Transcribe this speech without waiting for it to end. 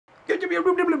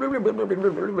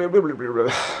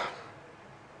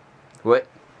What?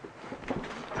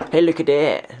 Hey, look at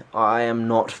that. I am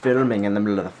not filming in the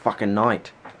middle of the fucking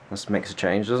night. This makes a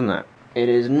change, doesn't it? It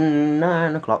is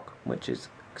 9 o'clock, which is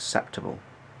acceptable.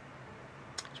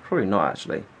 It's probably not,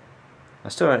 actually. I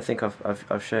still don't think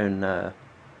I've shown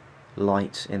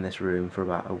light in this room for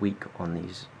about a week on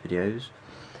these videos.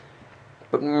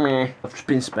 But meh, I've just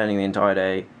been spending the entire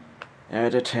day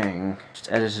editing.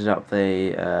 Just edited up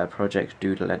the project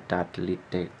doodle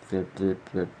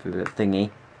thingy.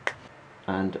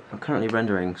 And I'm currently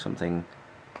rendering something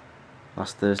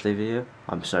last Thursday video.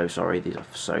 I'm so sorry, these are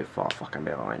so far fucking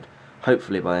behind.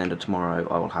 Hopefully by the end of tomorrow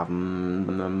I will have the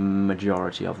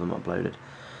majority of them uploaded.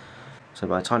 So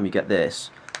by the time you get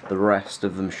this, the rest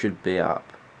of them should be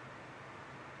up.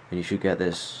 And you should get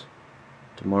this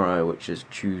tomorrow, which is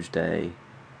Tuesday.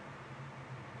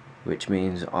 Which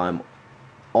means I'm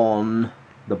on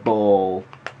the ball.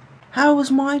 How has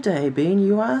my day been,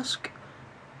 you ask?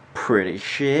 Pretty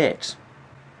shit.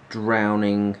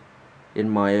 Drowning in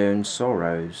my own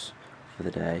sorrows for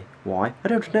the day. Why? I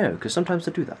don't know, because sometimes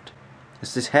I do that.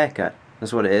 It's this haircut.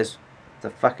 That's what it is. It's a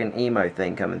fucking emo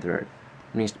thing coming through.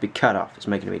 It needs to be cut off. It's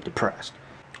making me depressed.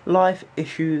 Life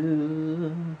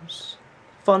issues.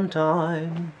 Fun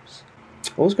times.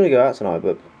 I was going to go out tonight,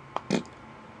 but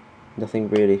nothing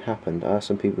really happened. I asked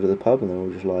some people to the pub and they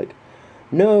were just like,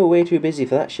 no, way too busy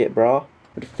for that shit, brah.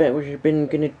 What the fuck was you been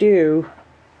gonna do?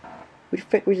 What the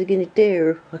fuck was you gonna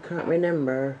do? I can't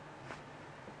remember.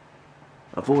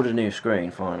 I've ordered a new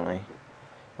screen, finally.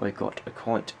 I got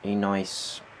quite a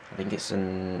nice, I think it's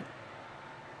an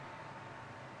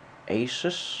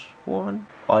Asus one?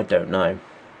 I don't know.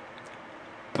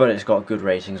 But it's got good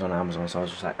ratings on Amazon, so I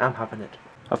was just like, I'm having it.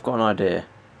 I've got an idea.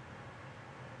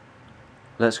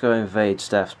 Let's go invade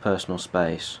Stef's personal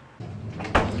space.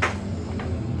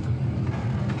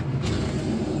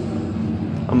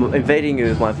 I'm invading you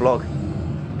with my vlog.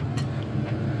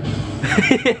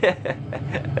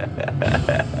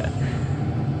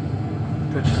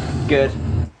 Good.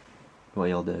 What are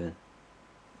y'all doing?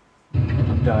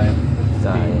 I'm dying.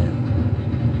 Dying.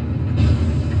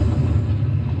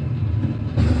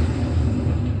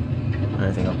 I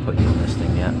don't think I've put you on this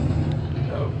thing yet.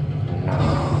 No.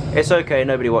 It's okay,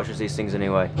 nobody watches these things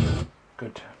anyway.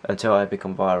 Good. Until I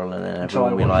become viral and then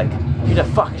everyone will be like, who the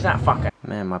fuck is that fucker?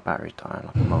 Man, my battery's dying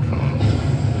like a mofo.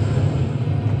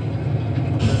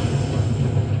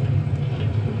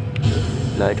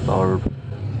 Light bulb.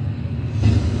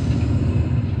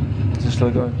 Is it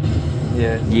still going?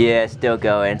 Yeah. Yeah, it's still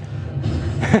going.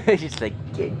 Just like,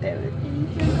 get damn it.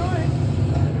 It's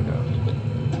still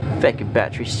going. Fucking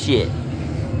battery shit.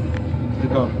 Is it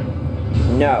gone?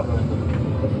 No.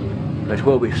 But it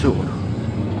will be soon.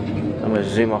 I'm gonna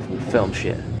zoom off and film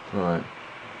shit. Right.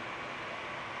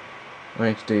 I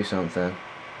need to do something.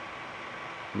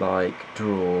 Like,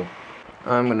 draw.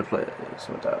 I'm gonna play this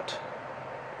with that.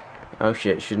 Oh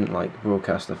shit, shouldn't like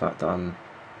broadcast the fact that I'm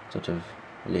sort of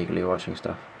illegally watching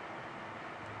stuff.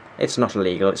 It's not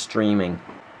illegal, it's streaming.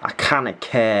 I can't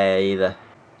care either.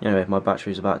 Anyway, my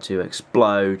battery's about to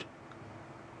explode.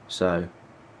 So,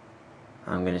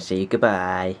 I'm gonna say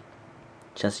goodbye.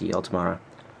 Just see y'all tomorrow.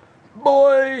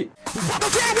 Boy!